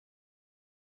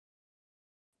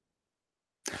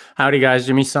Howdy guys,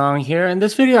 Jimmy Song here. In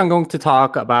this video, I'm going to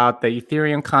talk about the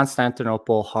Ethereum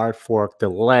Constantinople hard fork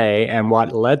delay and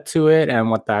what led to it and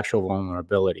what the actual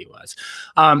vulnerability was.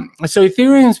 So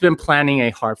Ethereum's been planning a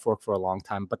hard fork for a long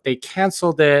time, but they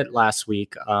canceled it last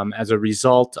week as a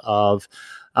result of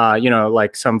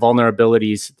like some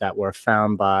vulnerabilities that were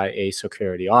found by a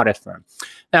security audit firm.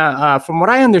 Now, from what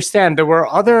I understand, there were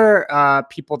other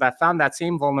people that found that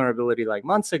same vulnerability like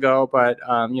months ago, but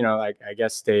I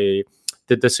guess they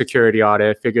did the security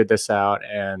audit, figured this out,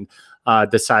 and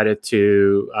decided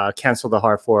to cancel the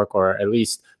hard fork or at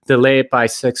least delay it by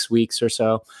 6 weeks or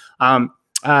so. It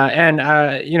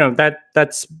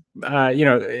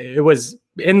was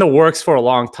in the works for a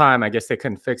long time. I guess they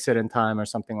couldn't fix it in time or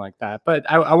something like that. But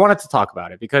I wanted to talk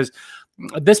about it because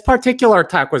this particular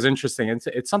attack was interesting.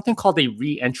 It's something called a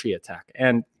reentry attack.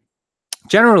 And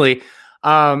generally,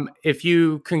 if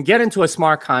you can get into a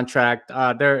smart contract,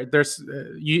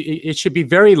 it should be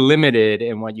very limited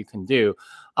in what you can do.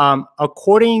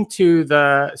 According to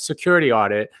the security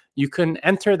audit, you can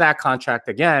enter that contract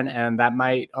again, and that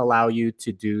might allow you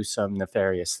to do some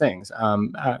nefarious things.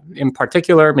 In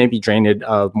particular, maybe drain it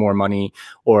of more money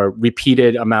or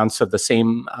repeated amounts of the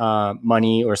same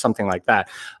money or something like that.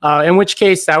 In which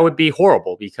case, that would be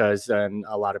horrible because then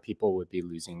a lot of people would be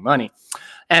losing money.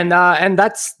 And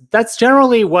that's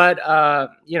generally what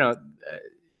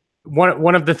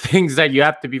one of the things that you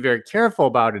have to be very careful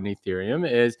about in Ethereum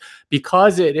is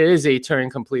because it is a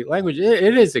Turing-complete language,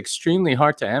 it is extremely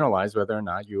hard to analyze whether or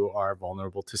not you are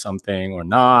vulnerable to something or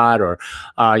not, or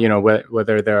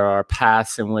whether there are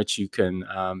paths in which you can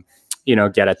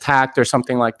get attacked or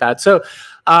something like that. So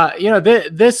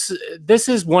this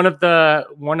is one of the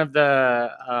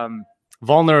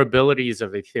vulnerabilities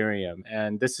of Ethereum,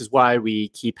 and this is why we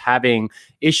keep having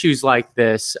issues like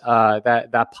this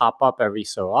that pop up every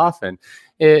so often.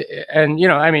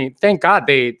 Thank God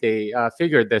they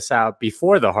figured this out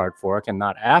before the hard fork and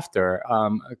not after,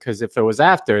 because if it was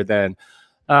after, then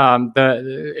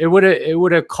it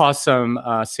would have caused some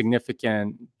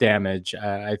significant damage,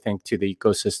 I think, to the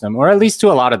ecosystem, or at least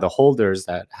to a lot of the holders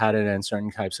that had it in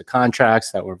certain types of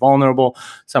contracts that were vulnerable.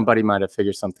 Somebody might have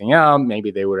figured something out.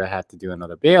 Maybe they would have had to do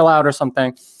another bailout or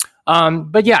something.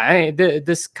 But yeah,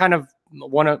 this kind of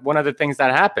one of the things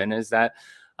that happened is that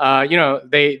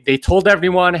they told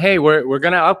everyone, hey, we're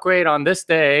gonna upgrade on this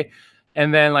day,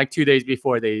 and then like 2 days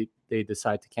before they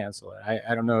decide to cancel it.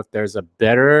 I don't know if there's a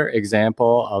better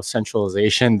example of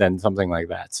centralization than something like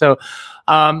that. So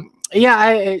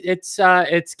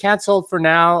it's canceled for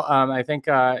now. I think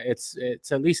it's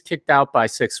at least kicked out by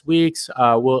 6 weeks.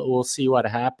 We'll see what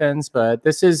happens, but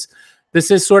this is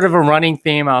sort of a running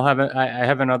theme. I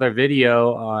have another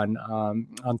video on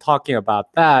talking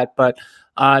about that, but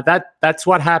that's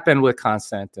what happened with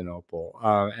Constantinople,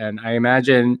 and I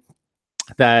imagine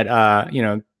that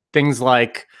things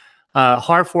like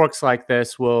hard forks like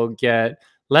this will get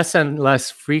less and less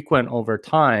frequent over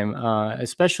time,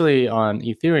 especially on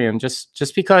Ethereum,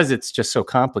 just because it's just so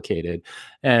complicated.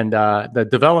 And the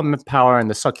development power and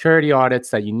the security audits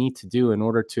that you need to do in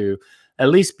order to at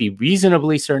least be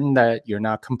reasonably certain that you're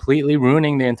not completely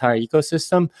ruining the entire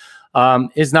ecosystem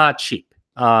is not cheap,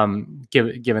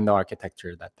 given the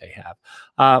architecture that they have.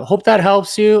 Hope that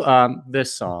helps you.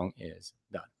 This song is